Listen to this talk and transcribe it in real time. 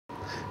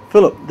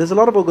Philip, there's a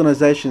lot of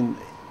organisation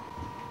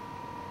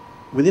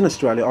within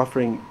Australia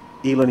offering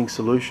e-learning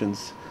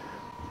solutions.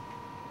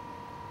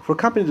 For a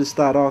company to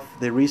start off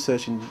their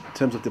research in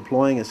terms of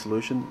deploying a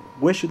solution,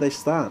 where should they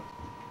start?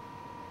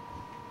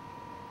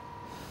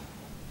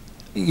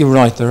 You're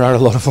right, there are a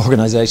lot of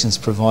organisations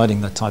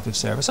providing that type of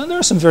service, and there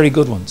are some very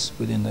good ones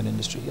within that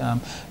industry.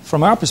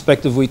 From our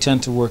perspective, we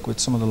tend to work with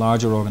some of the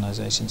larger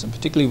organisations, and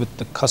particularly with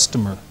the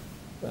customer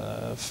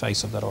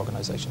face of that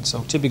organisation.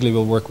 So typically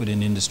we'll work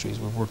within industries.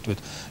 We've worked with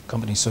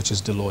companies such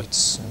as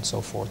Deloitte's and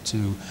so forth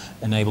to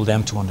enable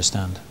them to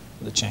understand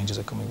the changes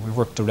that are coming. We've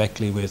worked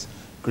directly with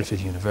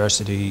Griffith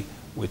University,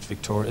 with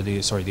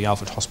the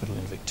Alfred Hospital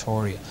in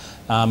Victoria.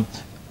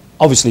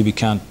 Obviously we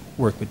can't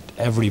work with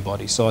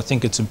everybody, so I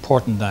think it's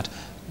important that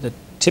the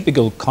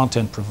typical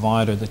content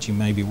provider that you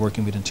may be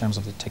working with in terms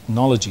of the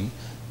technology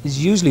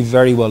is usually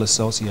very well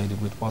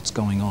associated with what's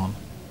going on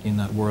in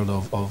that world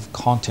of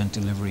content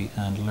delivery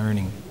and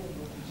learning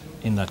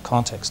in that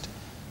context.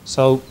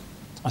 So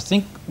I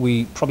think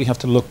we probably have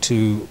to look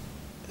to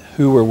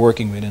who we're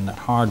working with in that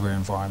hardware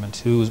environment,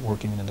 who is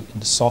working in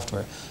the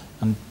software,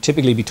 and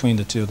typically between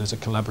the two there's a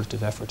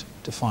collaborative effort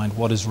to find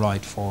what is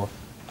right for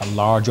a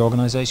large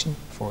organisation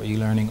for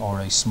e-learning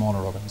or a smaller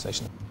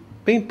organisation.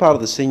 Being part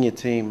of the senior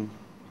team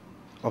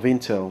of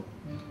Intel,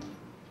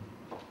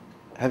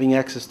 having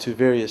access to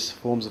various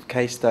forms of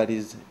case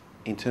studies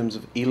in terms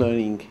of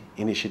e-learning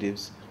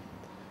initiatives,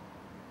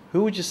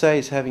 who would you say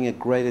is having a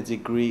greater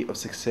degree of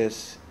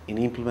success in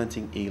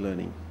implementing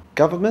e-learning?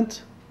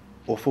 Government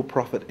or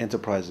for-profit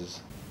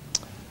enterprises?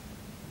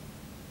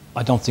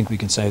 I don't think we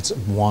can say it's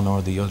one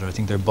or the other. I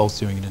think they're both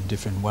doing it in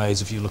different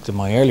ways. If you looked at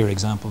my earlier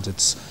examples,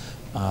 it's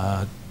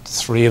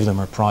 3 of them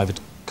are private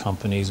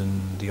companies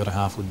and the other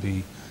half would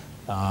be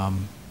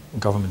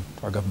government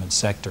or government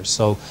sector.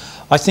 So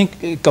I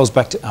think it goes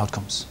back to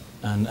outcomes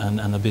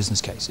and the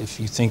business case. If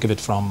you think of it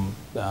from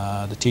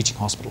the teaching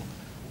hospital,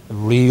 the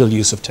real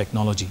use of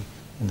technology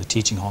in the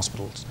teaching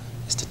hospitals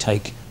is to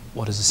take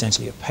what is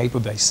essentially a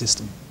paper-based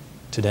system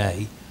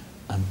today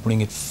and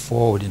bring it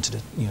forward into the,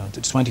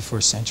 the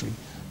 21st century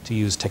to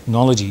use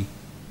technology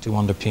to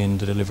underpin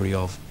the delivery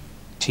of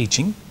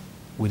teaching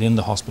within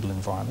the hospital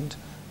environment,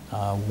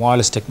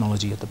 wireless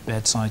technology at the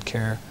bedside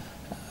care,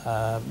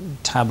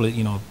 tablet,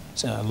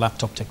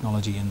 laptop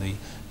technology in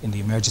the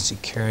emergency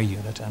care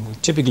unit, and we're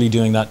typically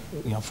doing that,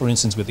 for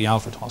instance, with the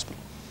Alfred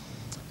Hospital.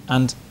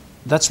 And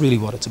that's really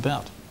what it's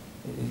about.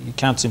 You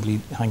can't simply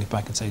hang it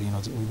back and say,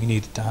 we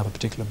need to have a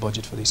particular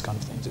budget for these kind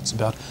of things. It's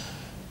about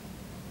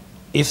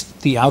if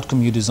the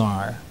outcome you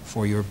desire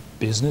for your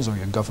business or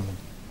your government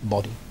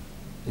body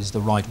is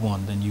the right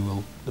one, then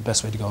the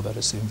best way to go about it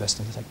is to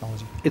invest in the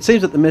technology. It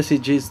seems that the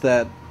message is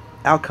that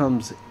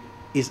outcomes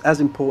is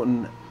as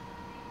important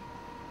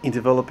in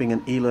developing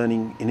an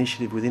e-learning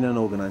initiative within an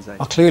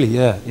organisation. Oh, clearly,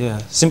 yeah.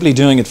 Simply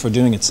doing it for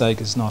doing its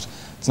sake is not,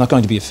 it's not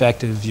going to be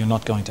effective. You're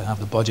not going to have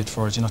the budget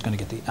for it. You're not going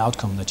to get the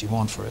outcome that you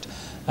want for it.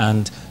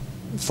 And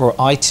for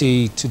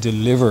IT to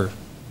deliver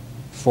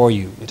for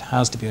you, it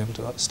has to be able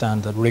to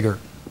stand the rigour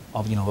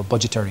of, a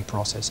budgetary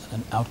process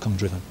and an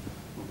outcome-driven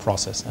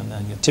process.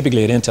 And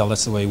typically at Intel,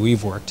 that's the way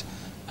we've worked,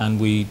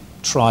 and we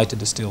try to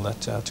distill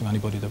that to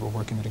anybody that we're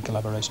working with in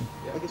collaboration.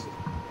 Yeah, I guess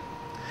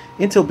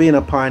Intel being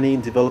a pioneer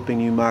in developing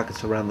new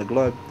markets around the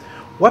globe,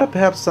 what are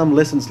perhaps some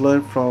lessons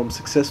learned from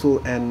successful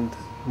and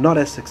not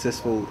as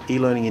successful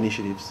e-learning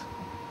initiatives?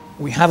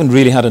 We haven't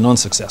really had an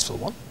unsuccessful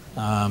one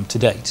to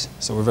date,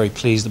 so we're very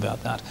pleased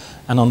about that.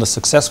 And on the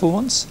successful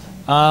ones,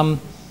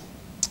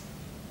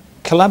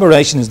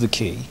 collaboration is the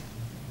key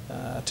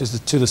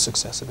to the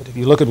success of it. If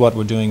you look at what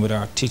we're doing with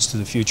our Teach to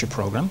the Future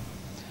program,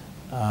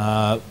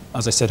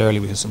 as I said earlier,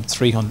 we have some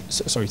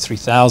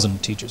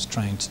 3,000 teachers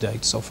trained to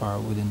date so far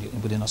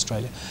within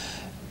Australia.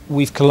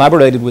 We've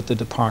collaborated with the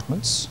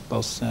departments,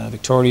 both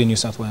Victoria, New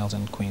South Wales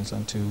and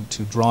Queensland,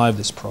 to drive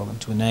this program,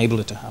 to enable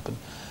it to happen.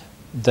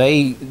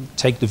 They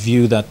take the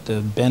view that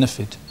the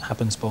benefit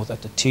happens both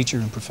at the teacher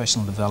and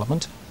professional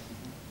development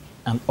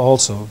and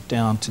also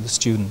down to the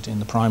student in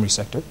the primary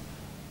sector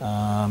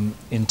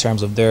in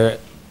terms of their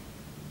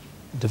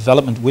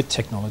development with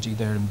technology,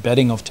 their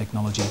embedding of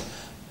technology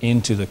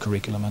into the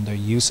curriculum and their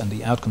use and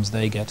the outcomes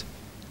they get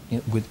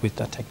with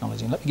that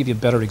technology. And let me give you a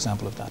better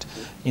example of that.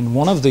 In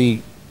one of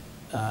the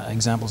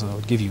examples that I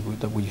would give you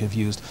that we have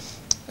used,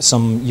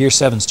 some Year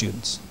 7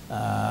 students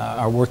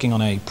are working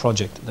on a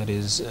project that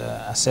is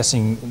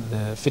assessing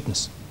the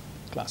fitness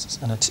classes.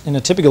 And in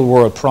a typical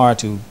world prior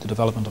to the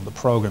development of the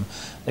program,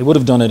 they would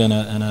have done it in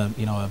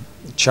a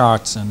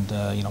charts and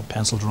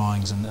pencil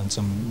drawings and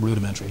some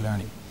rudimentary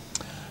learning.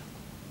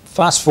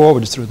 Fast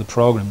forward through the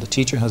program, the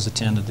teacher has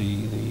attended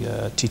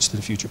the Teach to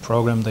the Future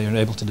program. They are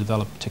able to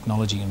develop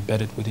technology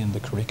embedded within the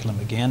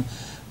curriculum again.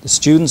 The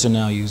students are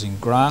now using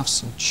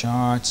graphs and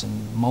charts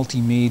and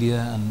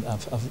multimedia and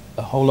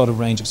a whole lot of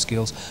range of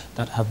skills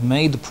that have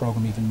made the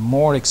program even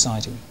more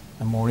exciting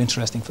and more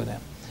interesting for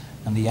them.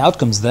 And the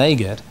outcomes they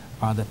get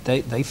are that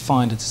they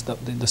find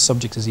the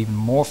subject is even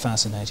more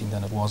fascinating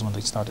than it was when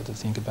they started to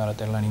think about it.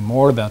 They're learning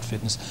more about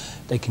fitness.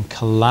 They can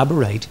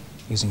collaborate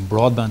using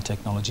broadband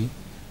technology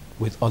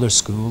with other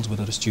schools, with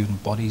other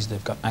student bodies.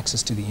 They've got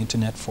access to the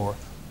internet for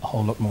a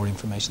whole lot more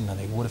information than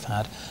they would have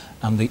had.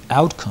 And the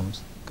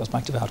outcomes, goes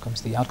back to the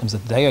outcomes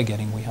that they are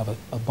getting. We have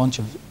a bunch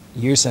of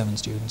Year 7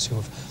 students who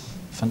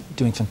are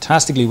doing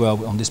fantastically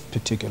well on this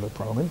particular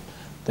program.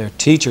 Their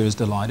teacher is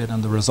delighted,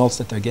 and the results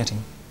that they're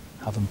getting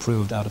have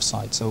improved out of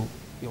sight. So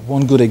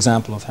one good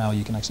example of how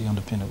you can actually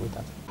underpin it with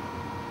that.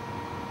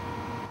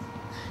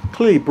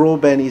 Clearly,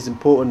 broadband is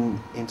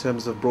important in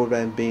terms of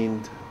broadband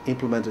being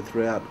implemented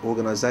throughout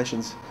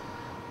organisations.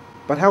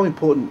 But how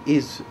important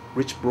is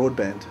rich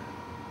broadband?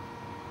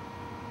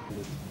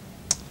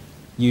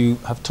 You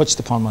have touched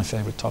upon my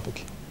favourite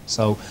topic.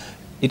 So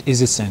it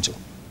is essential.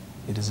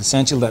 It is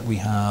essential that we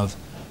have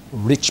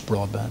rich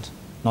broadband,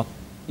 not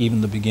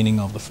even the beginning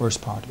of the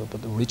first part of it,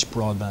 but the rich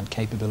broadband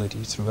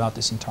capability throughout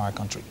this entire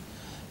country.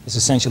 It's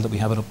essential that we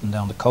have it up and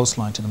down the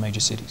coastline to the major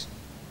cities.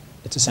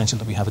 It's essential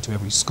that we have it to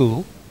every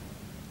school,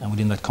 and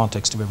within that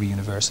context to every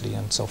university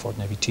and so forth,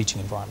 and every teaching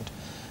environment.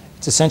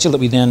 It's essential that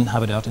we then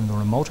have it out in the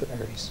remoter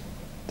areas.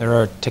 There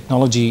are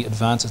technology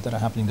advances that are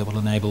happening that will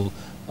enable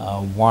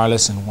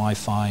wireless and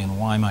Wi-Fi and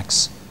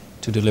WiMAX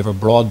to deliver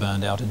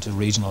broadband out into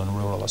regional and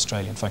rural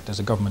Australia. In fact, there's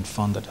a government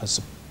fund that has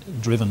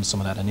driven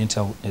some of that, and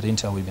at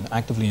Intel we've been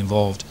actively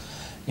involved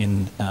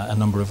in a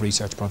number of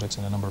research projects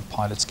and a number of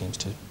pilot schemes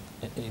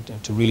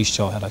to really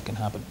show how that can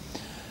happen.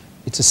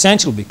 It's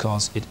essential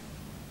because it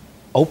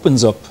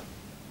opens up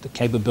the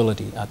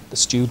capability at the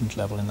student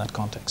level in that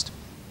context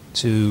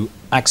to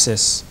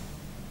access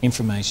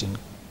information,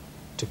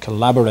 to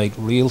collaborate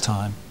real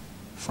time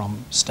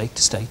from state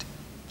to state,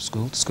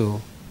 school to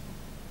school,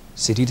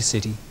 city to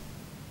city,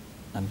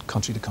 and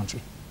country to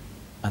country.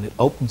 And it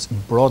opens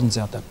and broadens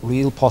out that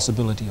real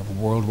possibility of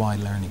worldwide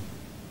learning.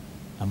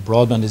 And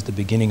broadband is the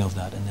beginning of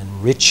that, and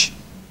then rich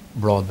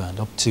broadband,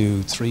 up to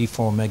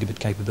 3-4 megabit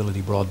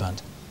capability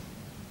broadband.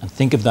 And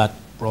think of that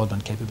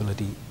broadband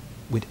capability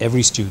with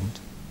every student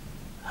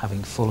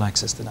having full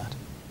access to that.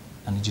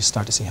 And you just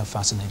start to see how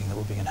fascinating that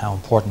will be and how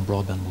important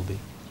broadband will be.